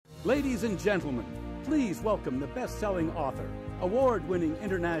Ladies and gentlemen, please welcome the best-selling author, award-winning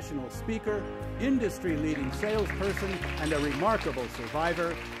international speaker, industry-leading salesperson, and a remarkable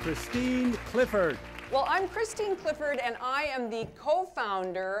survivor, Christine Clifford. Well, I'm Christine Clifford, and I am the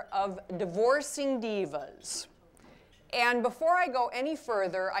co-founder of Divorcing Divas. And before I go any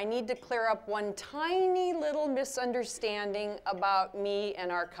further, I need to clear up one tiny little misunderstanding about me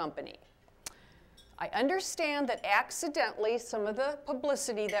and our company. I understand that accidentally some of the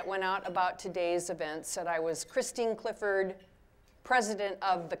publicity that went out about today's event said I was Christine Clifford, president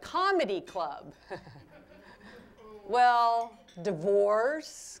of the comedy club. Well,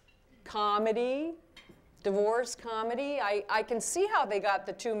 divorce, comedy, I can see how they got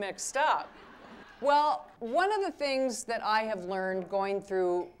the two mixed up. Well, one of the things that I have learned going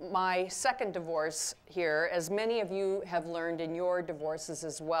through my second divorce here, as many of you have learned in your divorces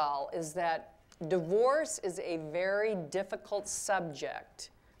as well, is that divorce is a very difficult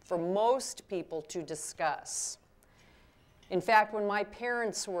subject for most people to discuss. In fact, when my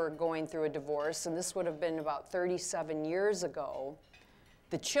parents were going through a divorce, and this would have been about 37 years ago,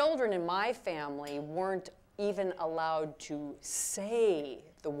 the children in my family weren't even allowed to say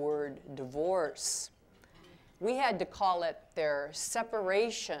the word divorce. We had to call it their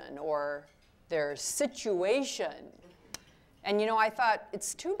separation or their situation. And you know, I thought,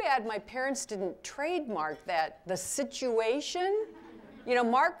 it's too bad my parents didn't trademark that, the situation. You know,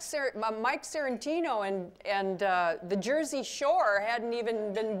 Mike Serentino and the Jersey Shore hadn't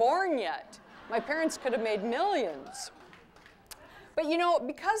even been born yet. My parents could have made millions. But you know,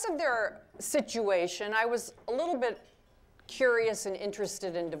 because of their situation, I was a little bit curious and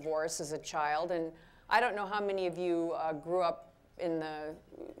interested in divorce as a child. And I don't know how many of you grew up in the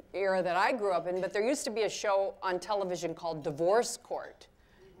era that I grew up in, but there used to be a show on television called Divorce Court.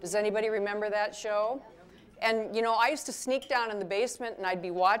 Does anybody remember that show? And you know, I used to sneak down in the basement and I'd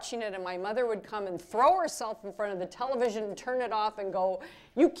be watching it, and my mother would come and throw herself in front of the television and turn it off and go,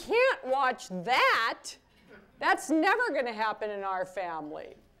 "You can't watch that. That's never going to happen in our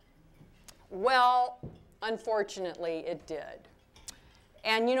family." Well, unfortunately, it did.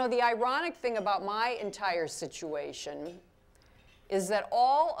 And you know, the ironic thing about my entire situation is that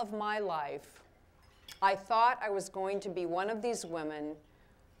all of my life, I thought I was going to be one of these women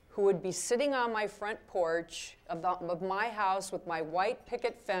who would be sitting on my front porch of my house with my white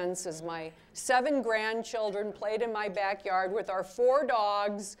picket fence as my 7 grandchildren played in my backyard with our 4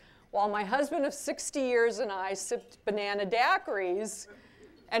 dogs, while my husband of 60 years and I sipped banana daiquiris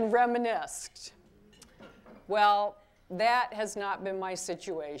and reminisced. Well, that has not been my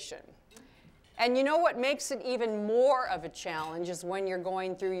situation. And you know what makes it even more of a challenge is when you're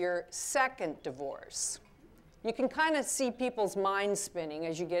going through your second divorce. You can kind of see people's minds spinning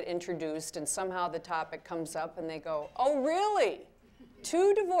as you get introduced and somehow the topic comes up and they go, "Oh, really?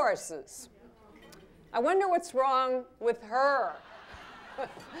 2 divorces? I wonder what's wrong with her."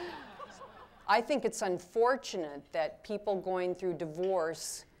 I think it's unfortunate that people going through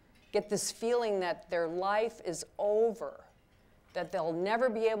divorce get this feeling that their life is over, that they'll never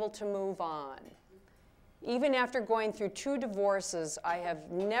be able to move on. Even after going through 2 divorces, I have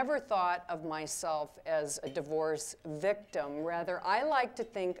never thought of myself as a divorce victim. Rather, I like to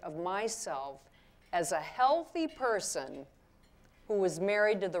think of myself as a healthy person who was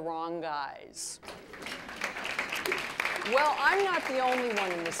married to the wrong guys. Well, I'm not the only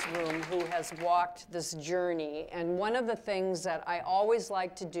one in this room who has walked this journey, and one of the things that I always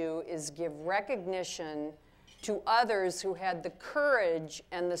like to do is give recognition to others who had the courage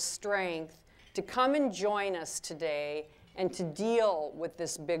and the strength to come and join us today and to deal with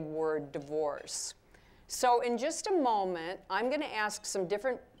this big word, divorce. So in just a moment, I'm going to ask some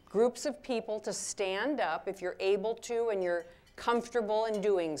different groups of people to stand up if you're able to and you're comfortable in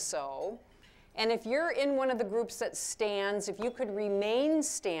doing so. And if you're in one of the groups that stands, if you could remain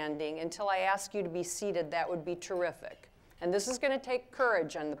standing until I ask you to be seated, that would be terrific. And this is going to take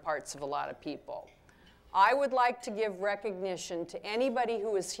courage on the parts of a lot of people. I would like to give recognition to anybody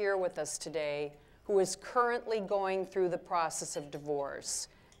who is here with us today who is currently going through the process of divorce,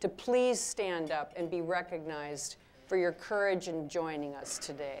 to please stand up and be recognized for your courage in joining us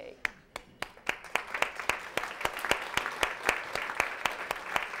today.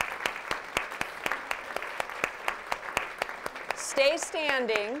 Stay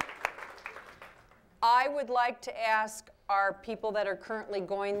standing. I would like to ask our people that are currently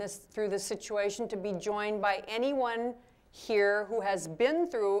going through this situation to be joined by anyone here who has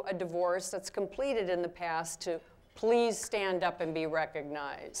been through a divorce that's completed in the past to please stand up and be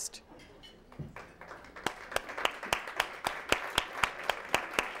recognized.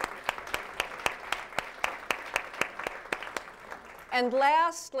 And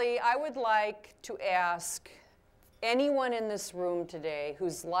lastly, I would like to ask anyone in this room today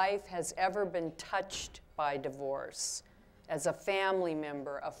whose life has ever been touched by divorce, as a family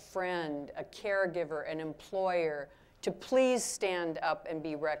member, a friend, a caregiver, an employer, to please stand up and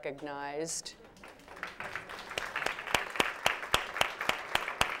be recognized.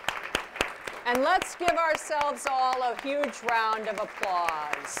 And let's give ourselves all a huge round of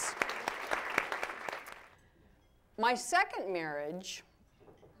applause. My second marriage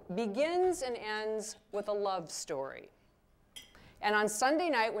begins and ends with a love story. And on Sunday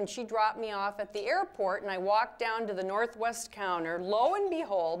night, when she dropped me off at the airport and I walked down to the Northwest counter, lo and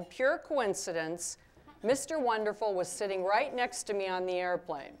behold, pure coincidence, Mr. Wonderful was sitting right next to me on the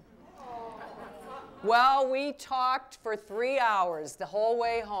airplane. Well, we talked for 3 hours the whole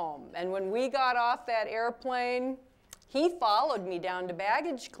way home. And when we got off that airplane, he followed me down to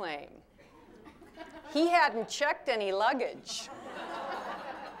baggage claim. He hadn't checked any luggage.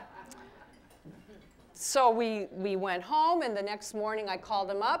 So we went home, and the next morning I called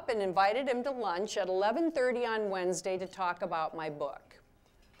him up and invited him to lunch at 11:30 on Wednesday to talk about my book.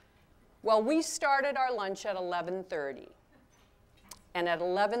 Well, we started our lunch at 11:30, and at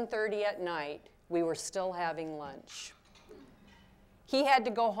 11:30 at night, we were still having lunch. He had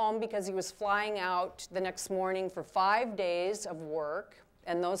to go home because he was flying out the next morning for 5 days of work,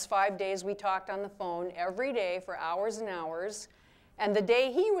 and those 5 days we talked on the phone every day for hours and hours. And the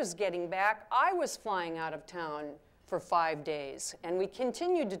day he was getting back, I was flying out of town for 5 days, and we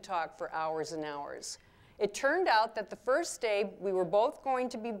continued to talk for hours and hours. It turned out that the first day we were both going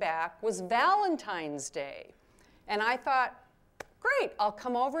to be back was Valentine's Day. And I thought, great, I'll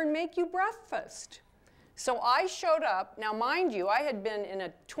come over and make you breakfast. So I showed up. Now, mind you, I had been in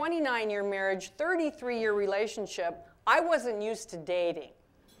a 29-year marriage, 33-year relationship. I wasn't used to dating.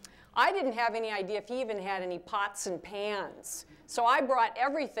 I didn't have any idea if he even had any pots and pans. So I brought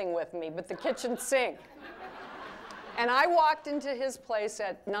everything with me but the kitchen sink. And I walked into his place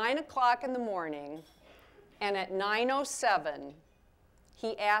at 9 o'clock in the morning, and at 9:07,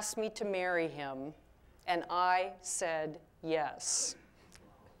 he asked me to marry him, and I said yes.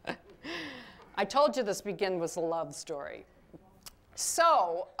 I told you this beginning was a love story.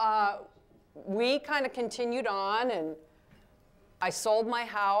 So we kind of continued on, and I sold my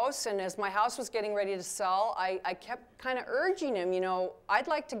house, and as my house was getting ready to sell, I kept kind of urging him, you know, I'd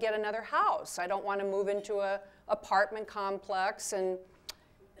like to get another house. I don't want to move into an apartment complex, and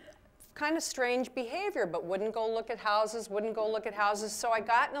kind of strange behavior, but wouldn't go look at houses, wouldn't go look at houses. So I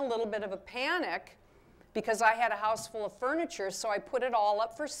got in a little bit of a panic because I had a house full of furniture, so I put it all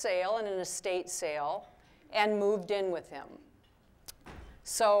up for sale in an estate sale and moved in with him.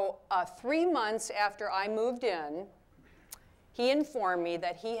 So 3 months after I moved in, he informed me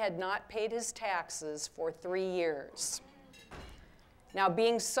that he had not paid his taxes for 3 years. Now,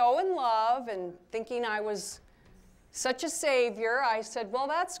 being so in love and thinking I was such a savior, I said, well,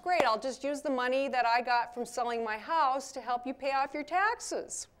 that's great. I'll just use the money that I got from selling my house to help you pay off your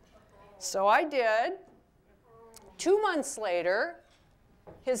taxes. So I did. 2 months later,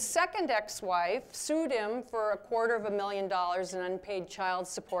 his second ex-wife sued him for $250,000 in unpaid child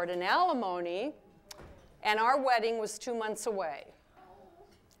support and alimony, and our wedding was 2 months away.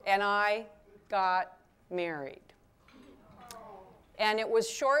 And I got married. And it was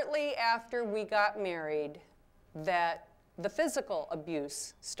shortly after we got married that the physical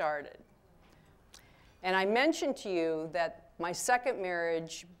abuse started. And I mentioned to you that my second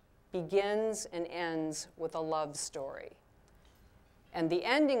marriage begins and ends with a love story. And the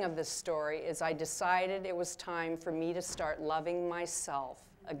ending of this story is I decided it was time for me to start loving myself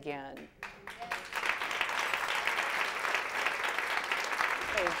again.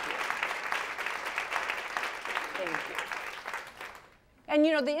 Thank you. Thank you. And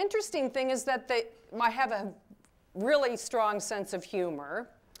you know, the interesting thing is that I have a really strong sense of humor.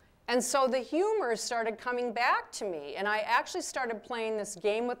 And so the humor started coming back to me. And I actually started playing this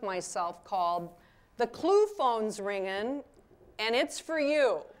game with myself called The Clue Phone's Ringin', and It's For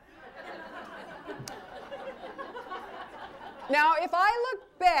You. Now, if I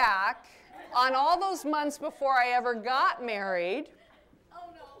look back on all those months before I ever got married,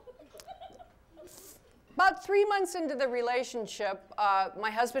 about 3 months into the relationship,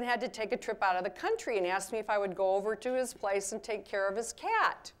 my husband had to take a trip out of the country and asked me if I would go over to his place and take care of his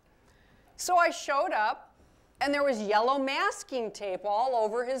cat. So I showed up, and there was yellow masking tape all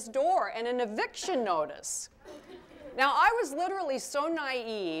over his door and an eviction notice. Now, I was literally so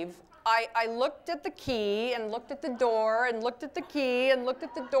naive, I looked at the key and looked at the door and looked at the key and looked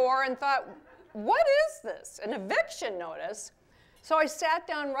at the door and thought, what is this, an eviction notice? So I sat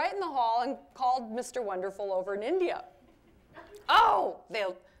down right in the hall and called Mr. Wonderful over in India. "Oh,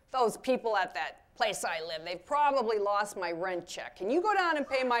 those people at that place I live, they've probably lost my rent check. Can you go down and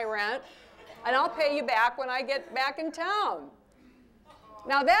pay my rent? And I'll pay you back when I get back in town."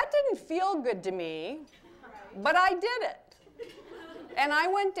 Now that didn't feel good to me, but I did it. And I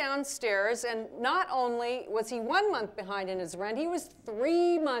went downstairs, and not only was he 1 month behind in his rent, he was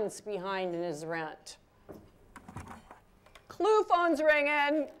 3 months behind in his rent. Clue phone's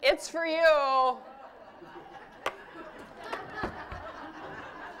ringing. It's for you.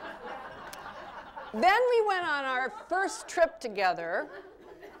 Then we went on our first trip together,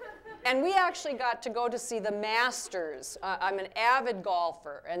 and we actually got to go to see the Masters. I'm an avid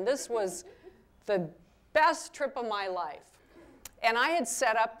golfer, and this was the best trip of my life. And I had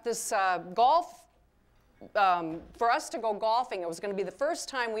set up this golf for us to go golfing. It was going to be the first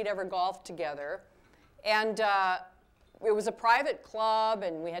time we'd ever golfed together. And it was a private club,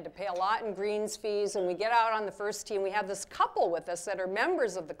 and we had to pay a lot in greens fees. And we get out on the first tee, and we have this couple with us that are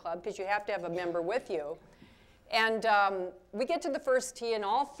members of the club, because you have to have a member with you. And we get to the first tee, and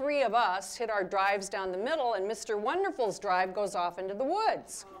all three of us hit our drives down the middle, and Mr. Wonderful's drive goes off into the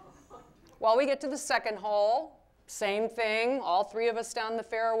woods. Well, we get to the second hole. Same thing, all three of us down the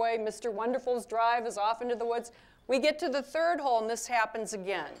fairway. Mr. Wonderful's drive is off into the woods. We get to the third hole, and this happens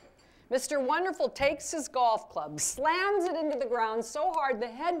again. Mr. Wonderful takes his golf club, slams it into the ground so hard the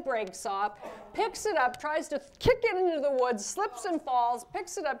head breaks off, picks it up, tries to kick it into the woods, slips and falls,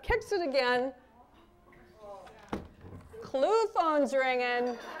 picks it up, kicks it again. Clue phone's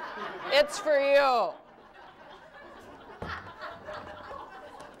ringing. It's for you.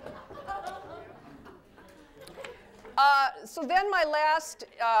 So then my last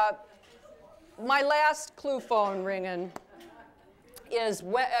clue phone ringing is,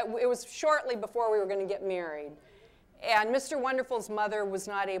 it was shortly before we were going to get married. And Mr. Wonderful's mother was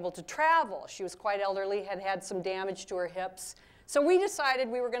not able to travel. She was quite elderly, had had some damage to her hips. So we decided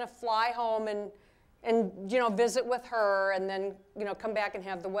we were going to fly home and visit with her, and then come back and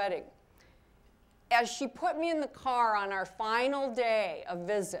have the wedding. As she put me in the car on our final day of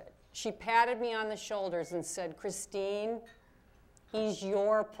visit, she patted me on the shoulders and said, "Christine, he's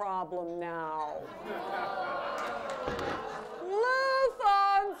your problem now." Clue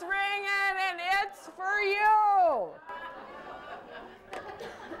phone's ringing, and it's for you.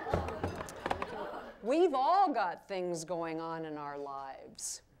 We've all got things going on in our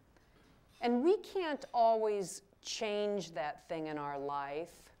lives. And we can't always change that thing in our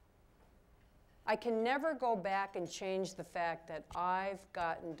life. I can never go back and change the fact that I've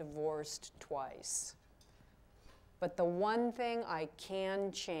gotten divorced twice. But the one thing I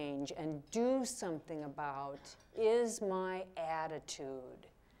can change and do something about is my attitude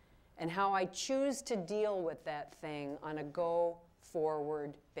and how I choose to deal with that thing on a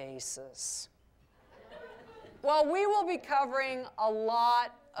go-forward basis. Well, we will be covering a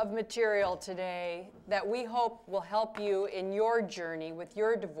lot of material today that we hope will help you in your journey with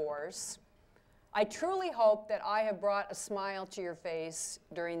your divorce. I truly hope that I have brought a smile to your face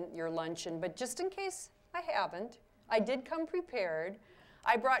during your luncheon, but just in case I haven't, I did come prepared.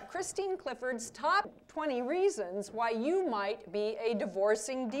 I brought Christine Clifford's top 20 reasons why you might be a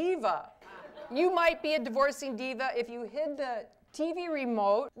divorcing diva. You might be a divorcing diva if you hid the TV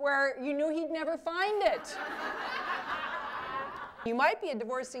remote where you knew he'd never find it. You might be a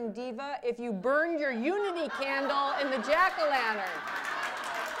divorcing diva if you burned your unity candle in the jack-o'-lantern.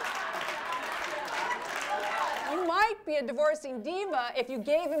 You might be a divorcing diva if you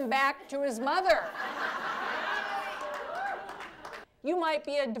gave him back to his mother. You might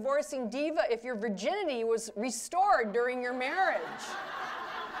be a divorcing diva if your virginity was restored during your marriage.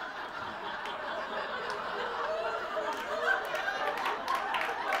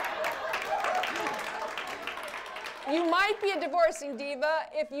 You might be a divorcing diva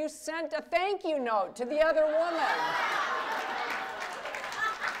if you sent a thank you note to the other woman.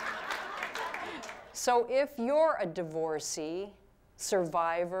 So if you're a divorcee,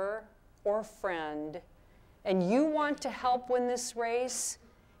 survivor, or friend, and you want to help win this race,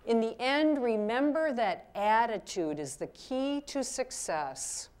 in the end, remember that attitude is the key to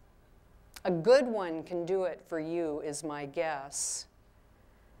success. A good one can do it for you, is my guess.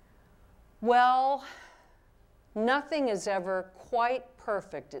 Well, nothing is ever quite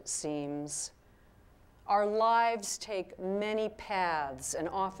perfect, it seems. Our lives take many paths and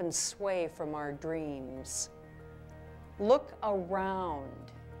often sway from our dreams. Look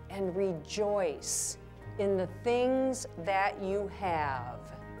around and rejoice in the things that you have.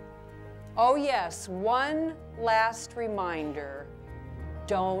 Oh yes, one last reminder,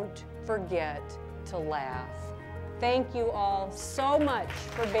 don't forget to laugh. Thank you all so much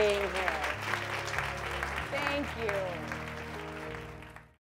for being here. Thank you.